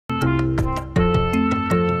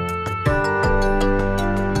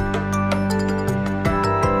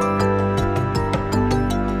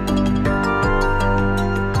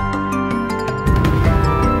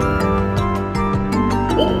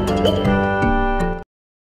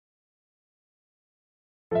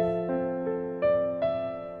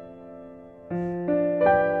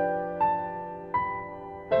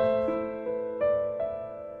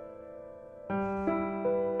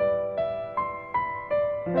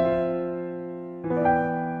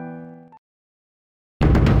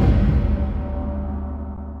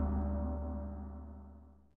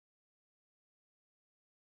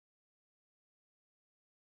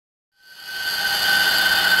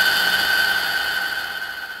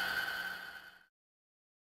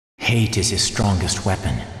Hate is his strongest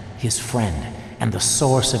weapon, his friend, and the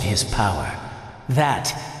source of his power. That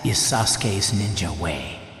is Sasuke's ninja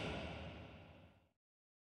way.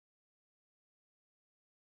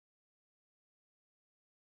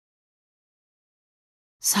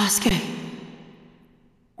 Sasuke,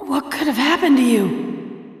 what could have happened to you?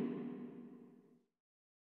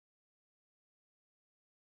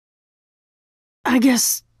 I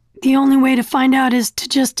guess the only way to find out is to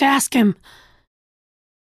just ask him.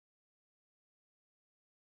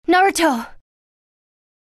 Naruto!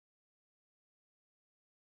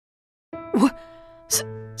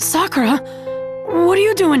 Sakura? What are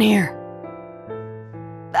you doing here?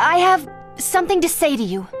 I have something to say to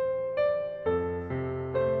you.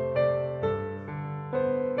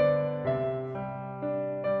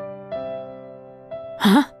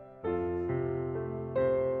 Huh?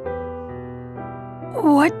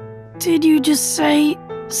 What did you just say,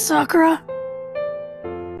 Sakura?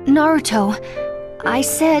 Naruto, I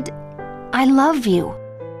said, I love you.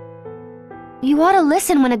 You ought to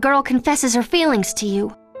listen when a girl confesses her feelings to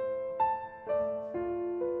you.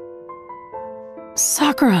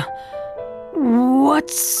 Sakura,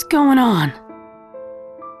 what's going on?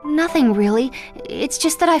 Nothing really. It's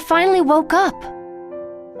just that I finally woke up.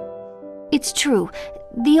 It's true,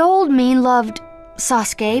 the old me loved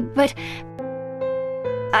Sasuke, but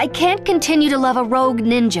I can't continue to love a rogue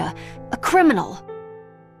ninja, a criminal.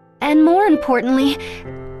 And more importantly,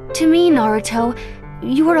 to me, Naruto,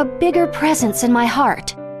 you are a bigger presence in my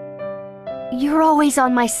heart. You're always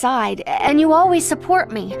on my side, and you always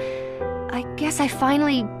support me. I guess I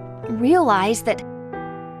finally realized that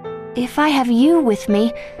if I have you with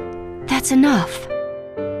me, that's enough.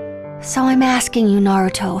 So I'm asking you,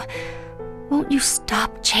 Naruto, won't you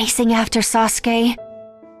stop chasing after Sasuke?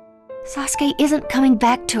 Sasuke isn't coming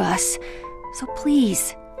back to us, so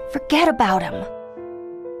please, forget about him.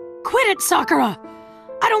 Quit it, Sakura!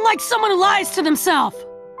 I don't like someone who lies to themselves!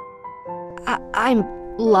 I'm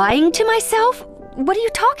lying to myself? What are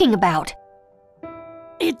you talking about?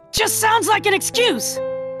 It just sounds like an excuse!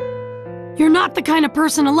 You're not the kind of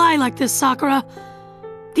person to lie like this, Sakura.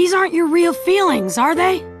 These aren't your real feelings, are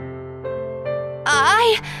they?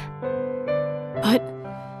 But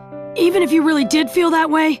even if you really did feel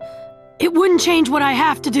that way, it wouldn't change what I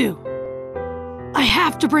have to do. I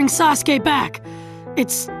have to bring Sasuke back.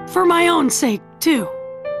 It's for my own sake, too.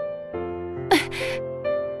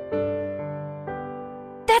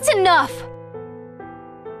 That's enough!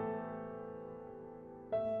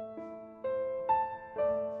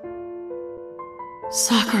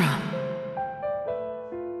 Sakura.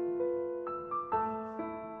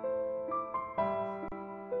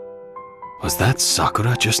 Was that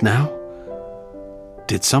Sakura just now?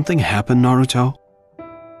 Did something happen, Naruto?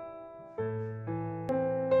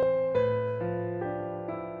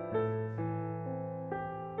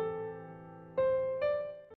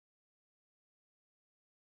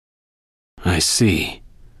 I see.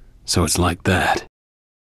 So it's like that.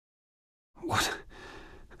 What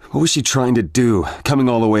was she trying to do, coming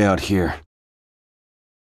all the way out here?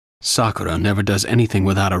 Sakura never does anything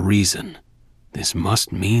without a reason. This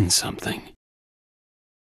must mean something.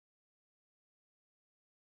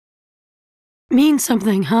 Mean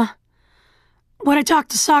something, huh? What I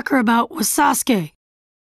talked to Sakura about was Sasuke.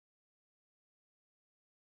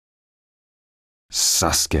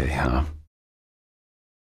 Sasuke, huh?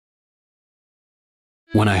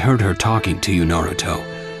 When I heard her talking to you, Naruto,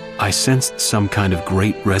 I sensed some kind of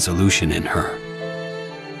great resolution in her.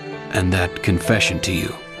 And that confession to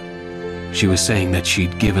you. She was saying that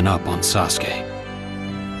she'd given up on Sasuke.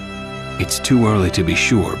 It's too early to be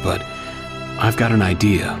sure, but I've got an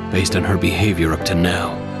idea based on her behavior up to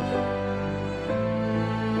now.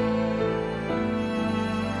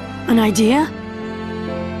 An idea?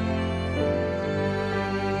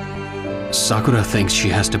 Sakura thinks she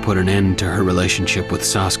has to put an end to her relationship with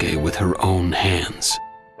Sasuke with her own hands.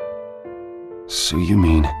 So you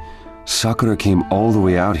mean Sakura came all the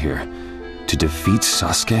way out here to defeat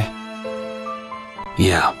Sasuke?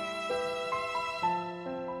 Yeah.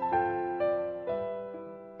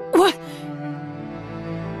 What?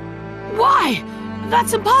 Why?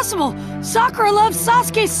 That's impossible! Sakura loves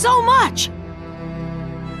Sasuke so much!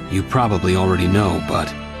 You probably already know, but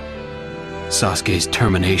Sasuke's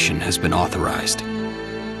termination has been authorized.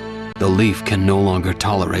 The Leaf can no longer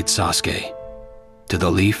tolerate Sasuke. To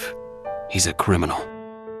the Leaf, he's a criminal.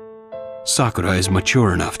 Sakura is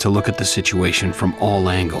mature enough to look at the situation from all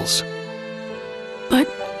angles. But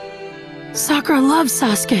Sakura loves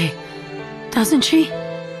Sasuke, doesn't she?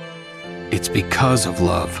 It's because of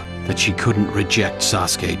love that she couldn't reject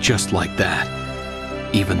Sasuke just like that,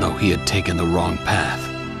 even though he had taken the wrong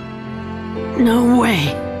path. No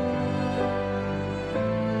way.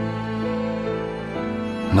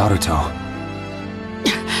 Naruto.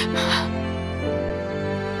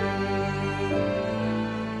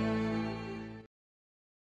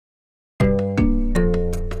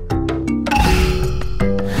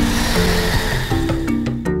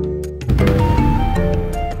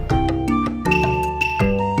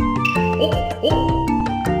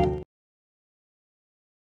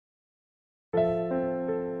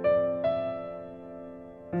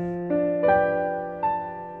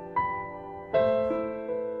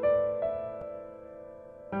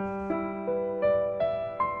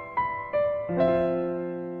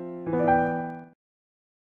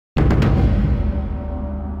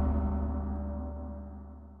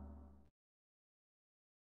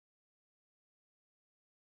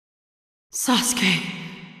 Sasuke.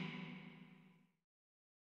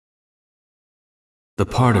 The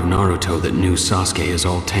part of Naruto that knew Sasuke is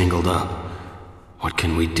all tangled up. What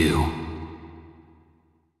can we do?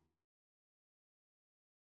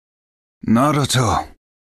 Naruto.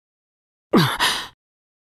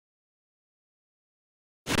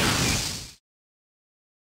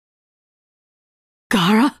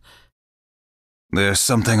 Gaara? There's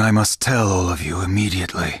something I must tell all of you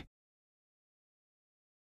immediately.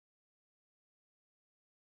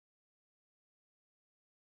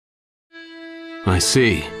 I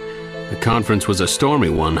see. The conference was a stormy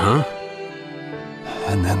one, huh?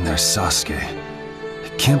 And then there's Sasuke. I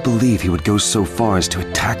can't believe he would go so far as to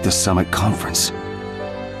attack the summit conference.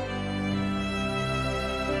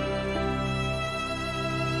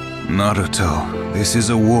 Naruto, this is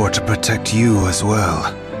a war to protect you as well.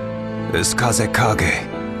 As Kazekage,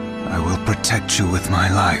 I will protect you with my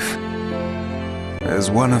life. As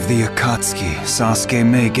one of the Akatsuki, Sasuke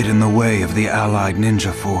may get in the way of the allied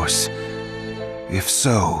ninja force. If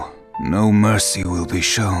so, no mercy will be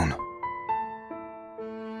shown.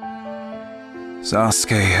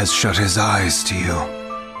 Sasuke has shut his eyes to you.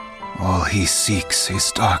 All he seeks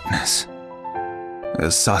is darkness.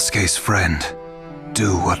 As Sasuke's friend,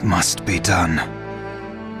 do what must be done.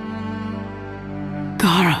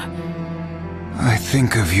 Gaara. I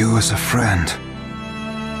think of you as a friend.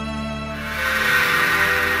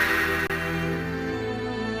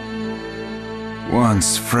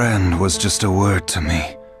 Once friend was just a word to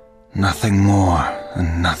me. Nothing more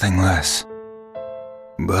and nothing less.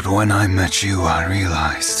 But when I met you, I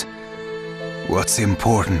realized what's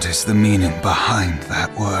important is the meaning behind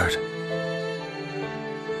that word.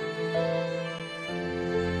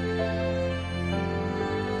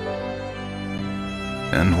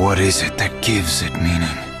 And what is it that gives it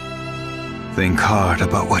meaning? Think hard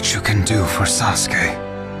about what you can do for Sasuke.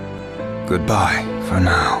 Goodbye for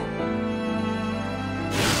now.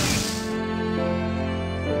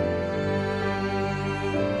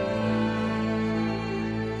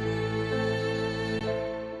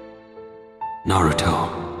 Naruto.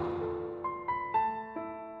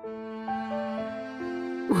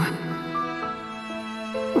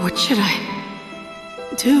 What should I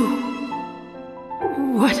do?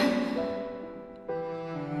 What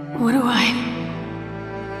do I...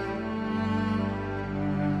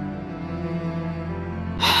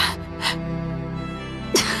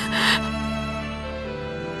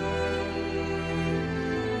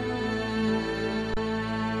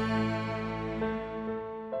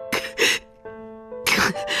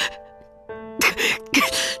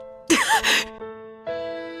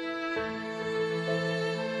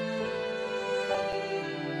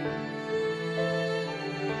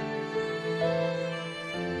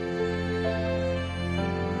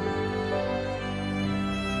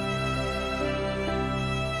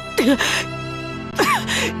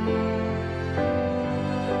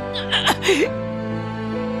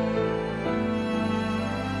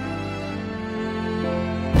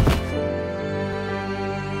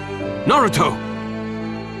 Naruto!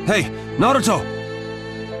 Hey, Naruto!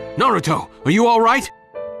 Naruto, are you all right?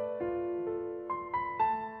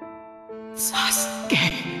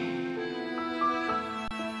 Sasuke...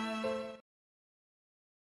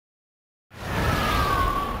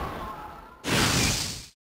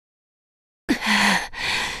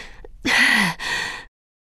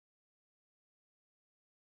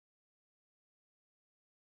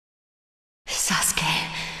 Sasuke,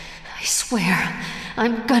 I swear,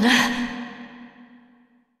 I'm gonna...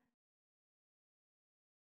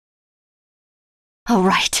 All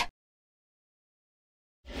right.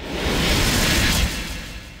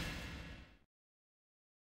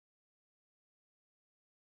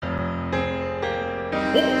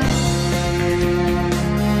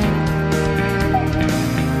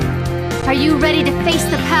 Are you ready to face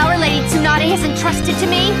the power Lady Tsunade has entrusted to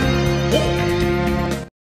me?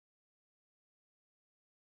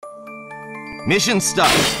 Mission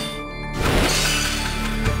start.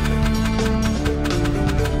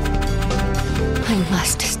 I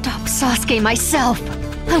must stop Sasuke myself.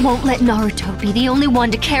 I won't let Naruto be the only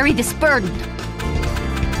one to carry this burden.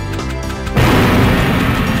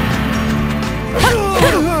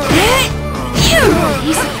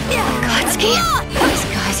 These Akatsuki? These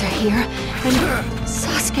guys are here, and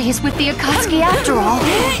Sasuke is with the Akatsuki after all.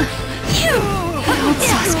 Old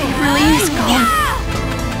Sasuke really is gone.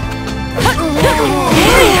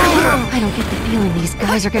 I don't get the feeling these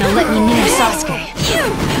guys are gonna let me near Sasuke.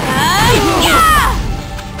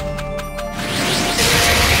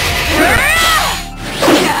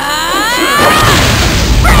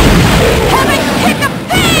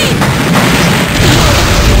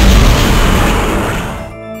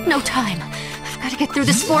 No time. I've got to get through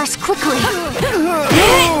this forest quickly.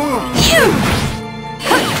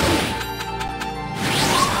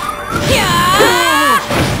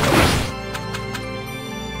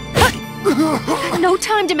 No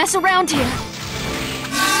time to mess around here.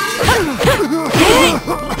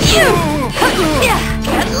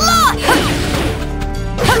 Get lost!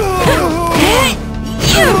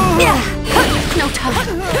 No time.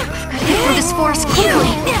 I've got to get through this forest quickly.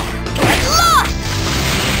 Get lost!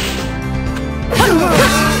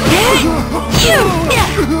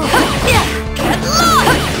 Get lost!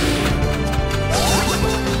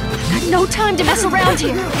 No time to mess around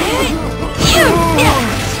here. Get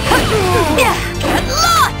lost!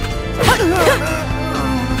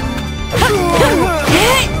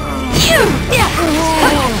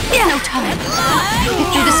 No time. Get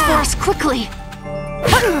through this forest quickly.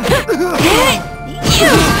 I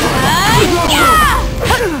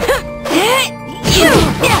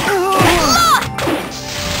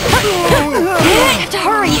have to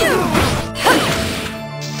hurry.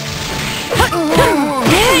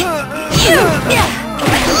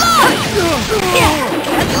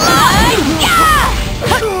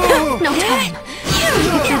 No time.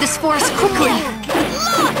 Get through this forest quickly.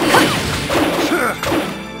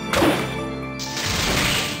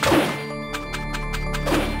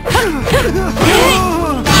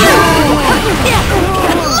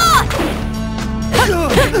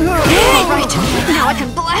 Alright, now I can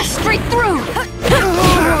blast straight through! I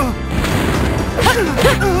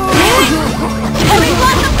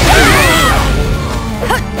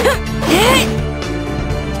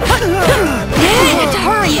have to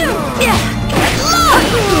hurry!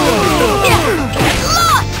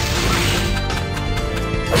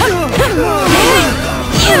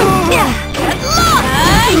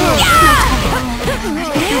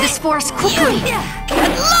 Gotta get through this forest quickly!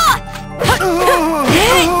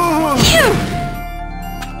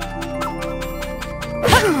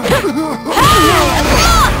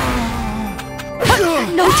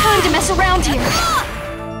 No time to mess around here!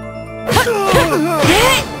 I have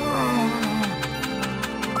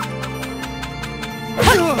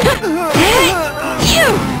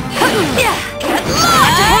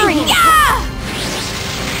to hurry!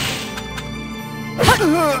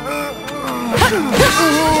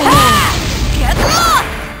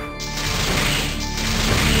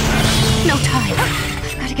 No time.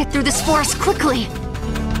 I've got to get through this forest quickly.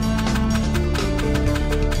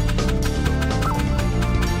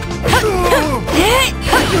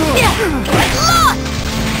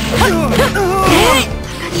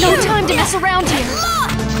 No time to mess around here.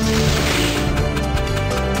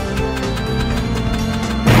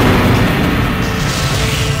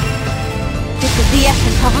 This is the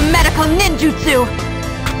essence of a medical ninjutsu!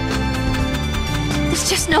 There's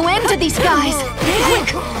just no end to these guys.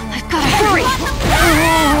 Quick, I've got to hurry.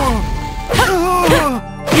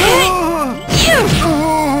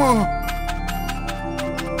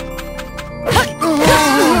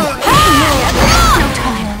 No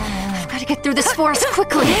time. I've got to get through this forest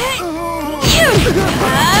quickly.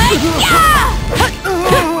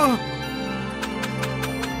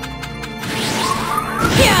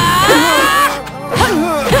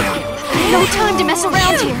 No time to mess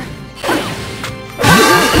around here.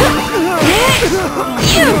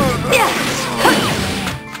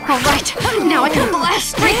 Alright, now I can blast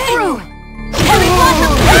straight through!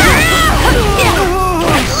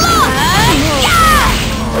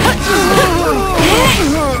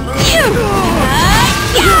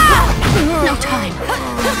 No time.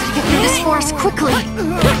 Gotta get through this forest quickly.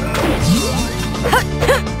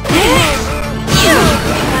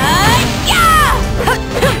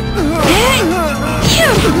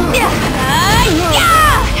 I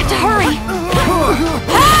have to hurry!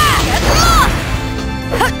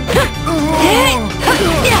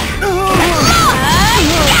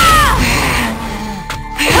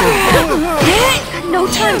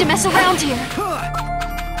 time to mess around here.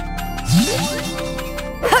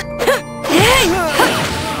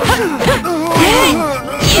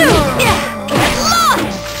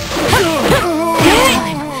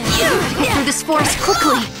 Get through this forest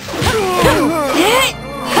quickly.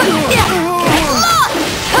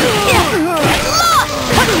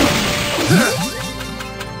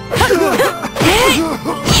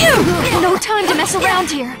 No time to mess around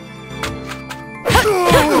here.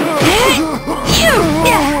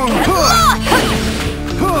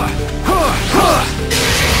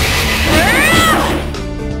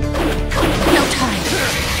 No time.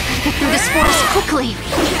 Get through this forest quickly.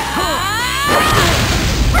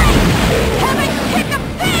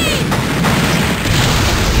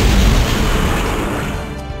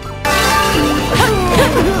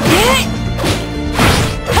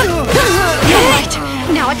 Alright,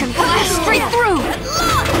 now I can blast straight through.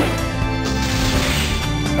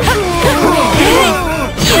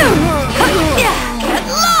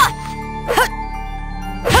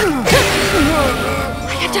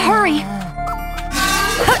 I have to hurry.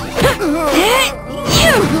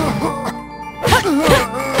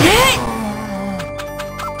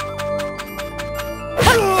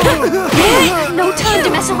 No time to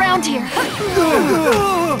mess around here.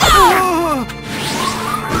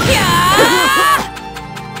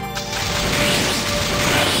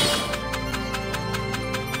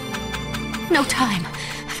 No time.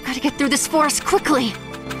 I've got to get through this forest quickly.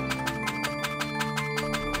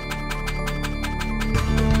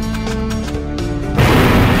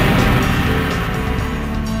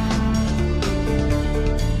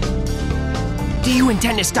 Do you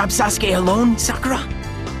intend to stop Sasuke alone, Sakura?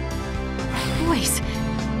 Voice.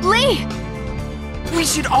 Lee! We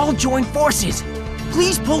should all join forces.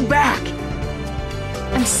 Please pull back.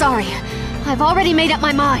 I'm sorry. I've already made up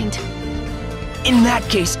my mind. In that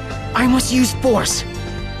case, I must use force.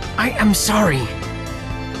 I am sorry.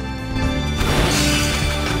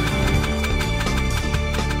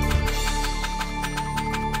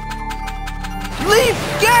 Leave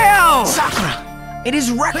Gale! Sakura! It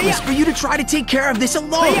is reckless for you to try to take care of this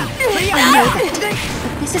alone. I know that.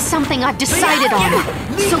 But this is something I've decided on.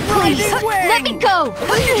 So please, let me go!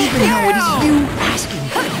 Even though it is you asking,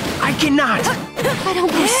 I cannot. If I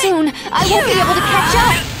don't go soon, I won't be able to catch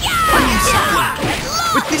up. I'm sorry,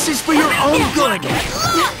 but this is for your own good.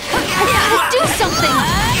 I've got to do something!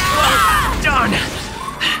 Done.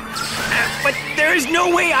 But there is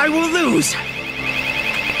no way I will lose.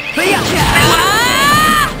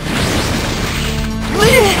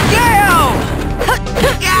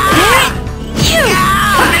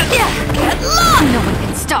 No one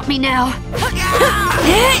can stop me now.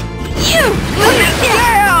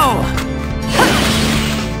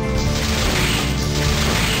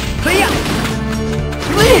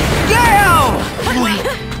 Really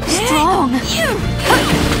strong.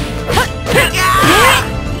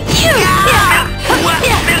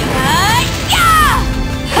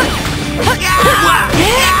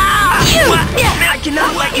 I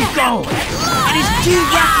cannot let you go. It is too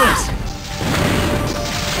reckless.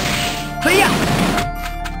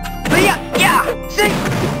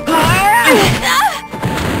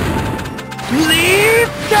 Leave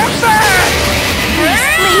the bird!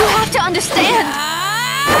 Lee, you have to understand.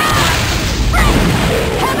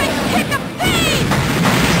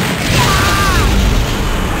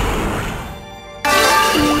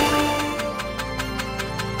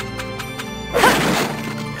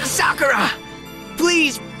 Sakura!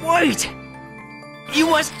 Please, wait! You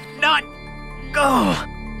must not go!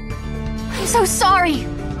 I'm so sorry,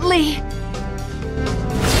 Lee.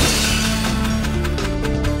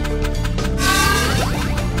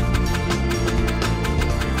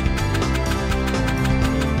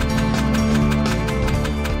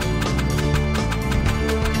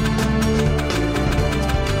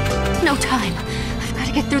 No time. I've got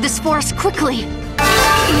to get through this forest quickly.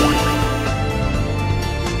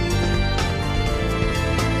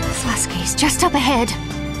 Sasuke's just up ahead.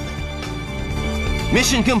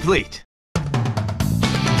 Mission complete.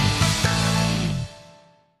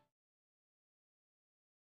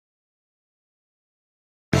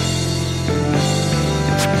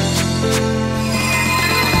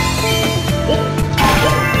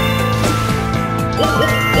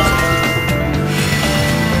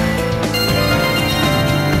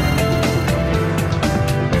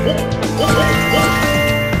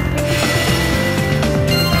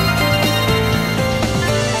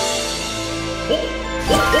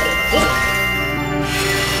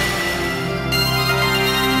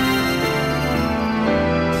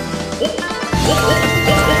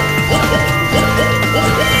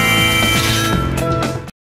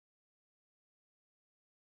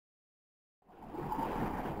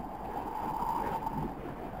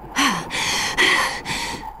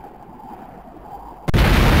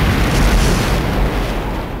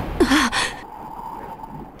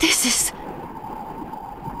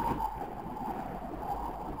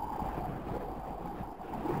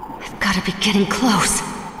 gotta be getting close.